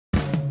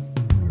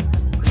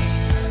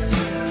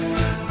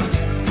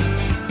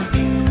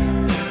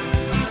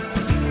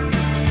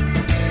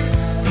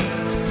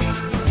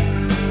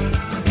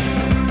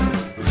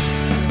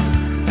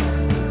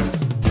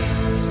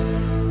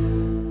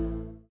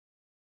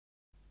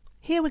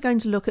Here we're going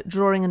to look at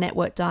drawing a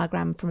network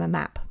diagram from a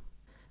map.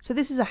 So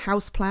this is a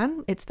house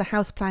plan. It's the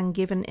house plan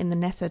given in the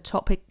NESA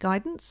topic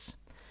guidance.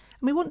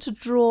 And we want to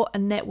draw a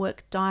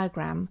network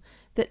diagram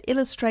that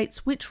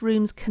illustrates which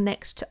rooms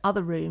connect to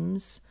other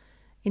rooms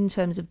in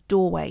terms of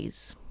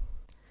doorways.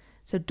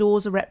 So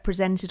doors are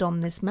represented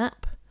on this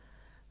map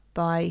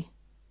by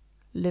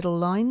little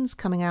lines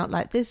coming out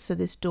like this. So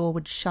this door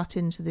would shut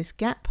into this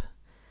gap.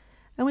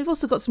 And we've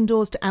also got some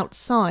doors to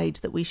outside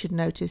that we should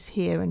notice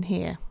here and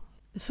here.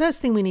 The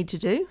first thing we need to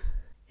do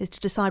is to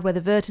decide where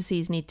the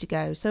vertices need to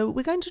go. So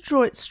we're going to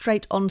draw it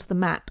straight onto the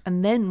map,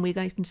 and then we're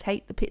going to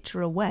take the picture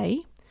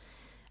away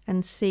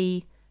and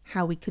see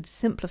how we could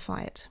simplify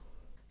it.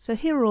 So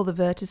here are all the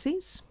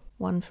vertices,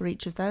 one for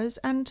each of those,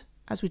 and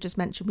as we just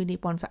mentioned, we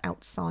need one for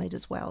outside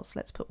as well. So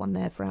let's put one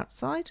there for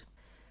outside.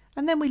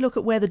 And then we look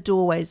at where the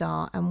doorways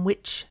are and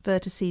which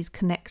vertices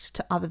connect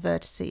to other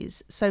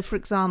vertices. So for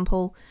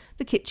example,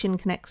 the kitchen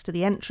connects to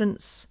the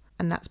entrance,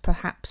 and that's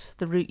perhaps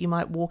the route you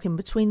might walk in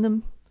between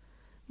them.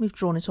 We've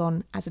drawn it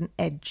on as an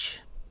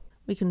edge.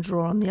 We can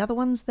draw on the other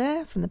ones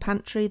there from the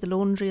pantry, the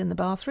laundry and the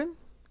bathroom.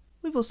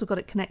 We've also got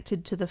it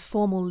connected to the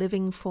formal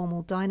living,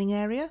 formal dining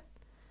area.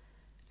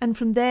 And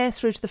from there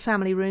through to the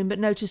family room, but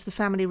notice the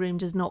family room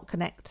does not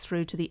connect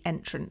through to the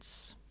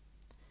entrance.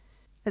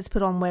 Let's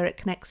put on where it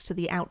connects to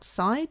the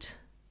outside.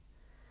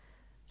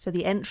 So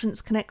the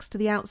entrance connects to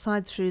the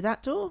outside through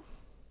that door.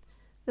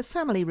 The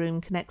family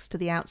room connects to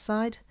the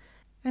outside.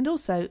 And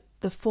also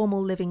the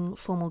formal living,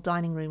 formal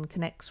dining room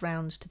connects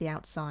round to the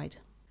outside.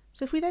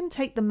 So if we then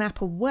take the map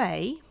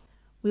away,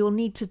 we will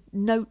need to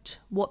note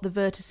what the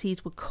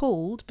vertices were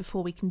called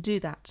before we can do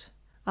that.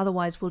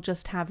 Otherwise we'll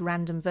just have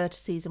random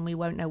vertices and we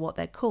won't know what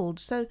they're called.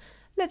 So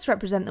let's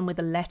represent them with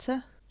a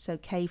letter. So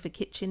K for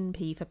kitchen,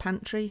 P for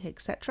pantry,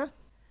 etc.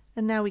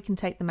 And now we can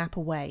take the map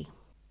away.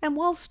 And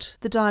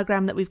whilst the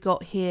diagram that we've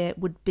got here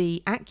would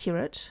be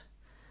accurate,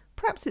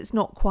 perhaps it's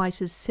not quite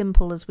as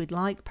simple as we'd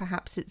like.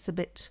 Perhaps it's a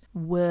bit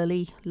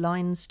whirly,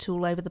 lines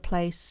all over the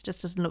place,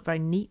 just doesn't look very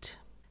neat.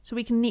 So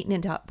we can neaten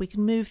it up. We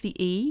can move the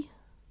E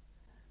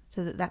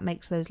so that that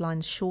makes those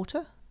lines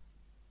shorter.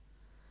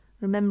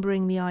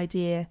 Remembering the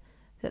idea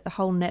that the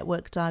whole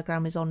network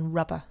diagram is on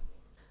rubber.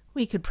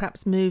 We could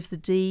perhaps move the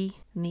D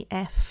and the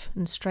F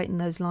and straighten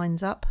those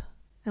lines up.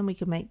 And we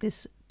could make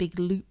this big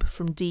loop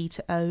from D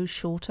to O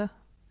shorter.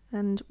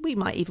 And we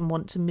might even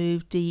want to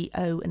move D,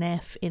 O and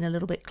F in a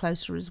little bit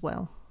closer as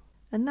well.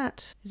 And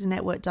that is a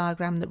network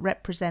diagram that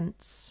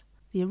represents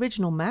the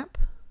original map.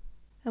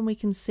 And we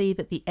can see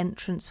that the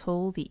entrance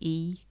hall, the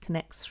E,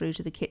 connects through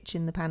to the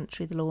kitchen, the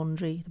pantry, the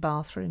laundry, the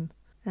bathroom.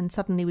 And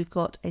suddenly we've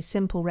got a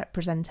simple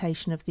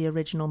representation of the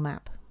original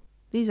map.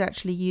 These are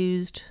actually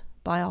used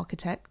by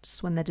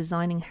architects when they're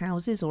designing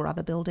houses or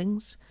other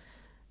buildings.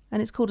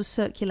 And it's called a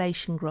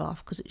circulation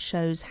graph because it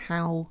shows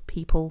how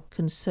people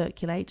can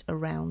circulate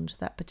around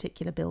that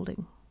particular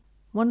building.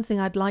 One thing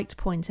I'd like to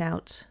point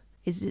out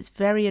is it's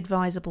very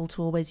advisable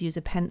to always use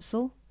a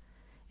pencil.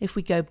 If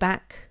we go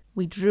back,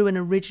 we drew an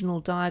original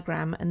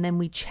diagram and then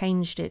we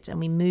changed it and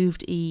we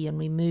moved E and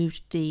we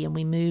moved D and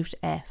we moved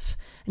F.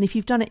 And if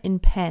you've done it in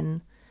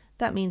pen,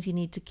 that means you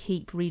need to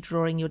keep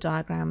redrawing your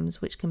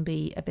diagrams, which can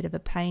be a bit of a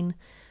pain.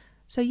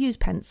 So use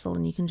pencil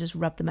and you can just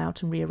rub them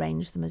out and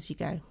rearrange them as you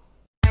go.